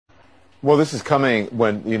Well, this is coming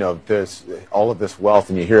when, there's all of this wealth,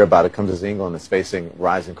 and you hear about it, comes as England is facing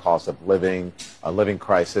rising costs of living, a living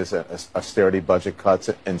crisis, austerity budget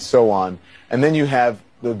cuts, and so on. And then you have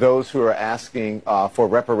those who are asking for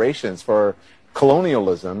reparations for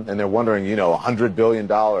colonialism, and they're wondering, $100 billion,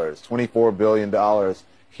 $24 billion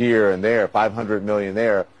here and there, $500 million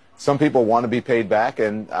there. Some people want to be paid back,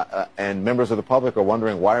 and members of the public are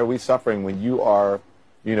wondering, why are we suffering when you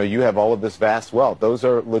have all of this vast wealth? Those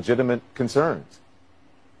are legitimate concerns.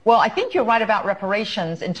 Well, I think you're right about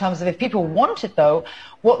reparations in terms of if people want it, though,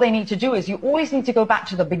 what they need to do is you always need to go back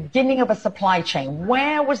to the beginning of a supply chain.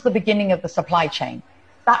 Where was the beginning of the supply chain?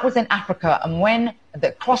 That was in Africa, and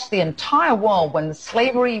across the entire world, when the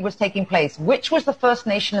slavery was taking place, which was the first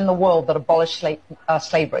nation in the world that abolished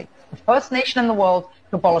slavery? The first nation in the world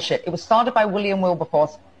to abolish it. It was started by William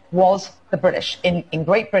Wilberforce, was the British. In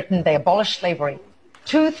Great Britain, they abolished slavery.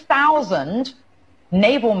 2,000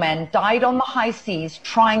 naval men died on the high seas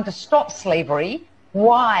trying to stop slavery.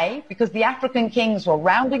 Why? Because the African kings were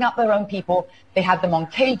rounding up their own people. They had them on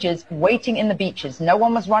cages waiting in the beaches. No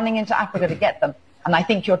one was running into Africa to get them. And I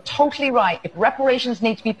think you're totally right. If reparations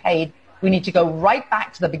need to be paid, we need to go right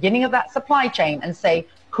back to the beginning of that supply chain and say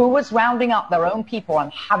who was rounding up their own people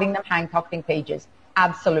and having them handcuffed in cages.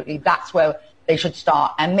 Absolutely. That's where they should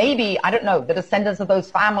start. And maybe, I don't know, the descendants of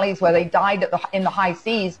those families where they died in the high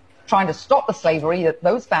seas trying to stop the slavery, that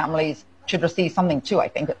those families should receive something too, I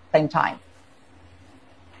think, at the same time.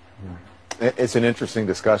 It's an interesting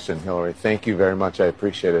discussion, Hillary. Thank you very much. I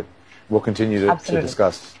appreciate it. We'll continue to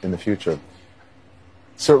discuss in the future.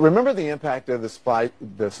 So remember the impact of the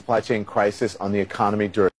supply chain crisis on the economy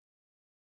during